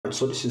Alright,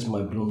 so this is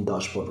my Bloom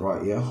dashboard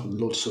right here.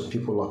 Lots of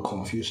people are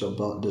confused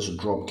about this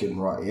drop game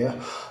right here,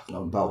 and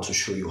I'm about to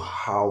show you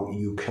how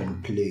you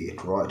can play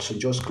it, right? So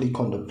just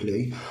click on the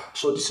play.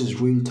 So this is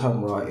real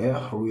time right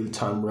here, real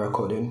time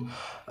recording,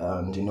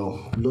 and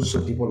lots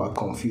of people are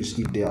confused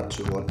if they are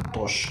to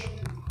touch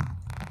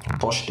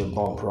the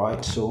bump,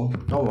 right? So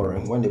don't worry,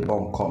 when the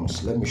bump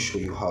comes, let me show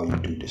you how you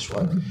do this,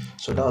 right?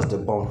 So that's the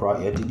bump right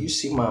here. Did you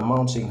see my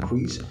amount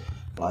increase?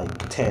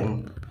 Like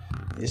 10.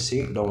 You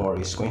see, don't worry,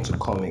 it's going to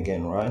come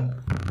again, right?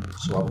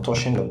 So I'm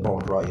touching the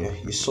bump right here.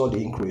 You saw the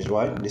increase,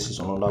 right? This is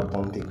another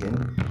bump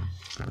again.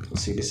 You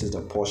see, this is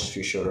the pause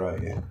feature right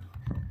here.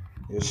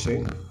 You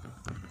see?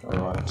 All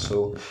right,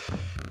 so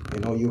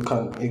you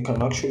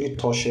can actually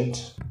touch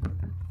it.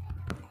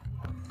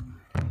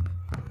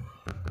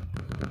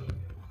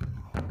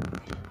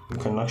 You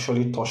can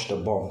actually touch the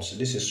bumps.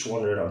 This is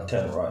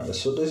 210 right here.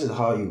 So this is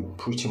how you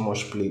pretty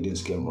much play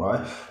this game,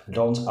 right?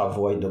 Don't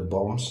avoid the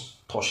bumps,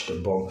 touch the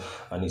bump,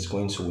 and it's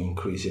going to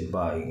increase it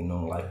by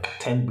like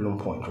 10 bloom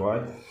point,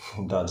 right?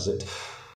 That's it.